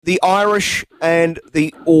the Irish and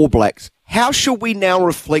the All Blacks. How should we now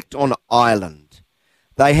reflect on Ireland?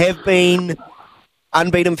 They have been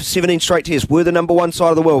unbeaten for 17 straight tests, were the number one side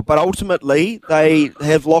of the world, but ultimately they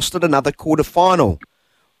have lost at another quarter-final.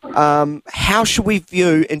 How should we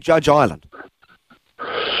view and judge Ireland?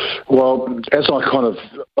 Well, as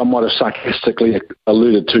I might have sarcastically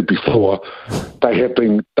alluded to before, they have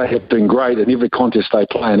been great in every contest they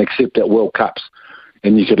play, and except at World Cups.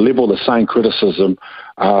 And you could level the same criticism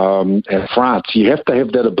at France. You have to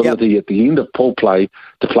have that ability at the end of pool play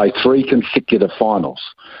to play 3 consecutive finals.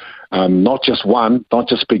 Not just one, not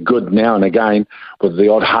just be good now and again with the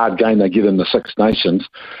odd hard game they get in the Six Nations.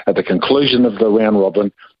 At the conclusion of the round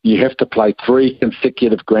robin, you have to play 3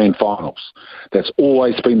 consecutive grand finals. That's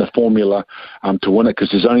always been the formula to win it, because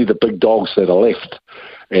there's only the big dogs that are left.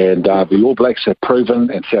 And the All Blacks have proven,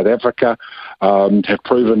 and South Africa have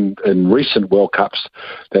proven in recent World Cups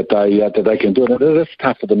that they can do it. It is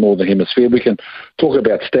tough for the Northern Hemisphere. We can talk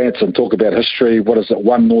about stats and talk about history. What is it?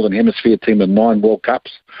 One Northern Hemisphere team in 9 World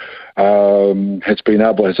Cups has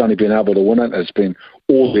only been able to win it. Has been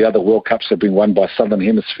all the other World Cups have been won by Southern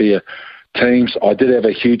Hemisphere teams. I did have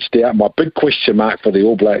a huge doubt. My big question mark for the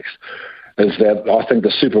All Blacks is that I think the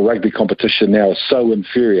Super Rugby competition now is so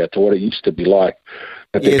inferior to what it used to be like,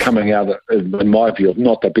 that they're coming out, in my view, of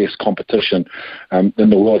not the best competition in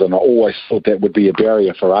the world. And I always thought that would be a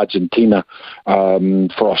barrier for Argentina,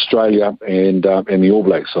 for Australia, and the All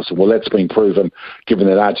Blacks. I said, well, that's been proven, given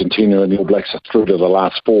that Argentina and the All Blacks are through to the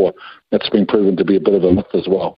last 4. That's been proven to be a bit of a myth as well.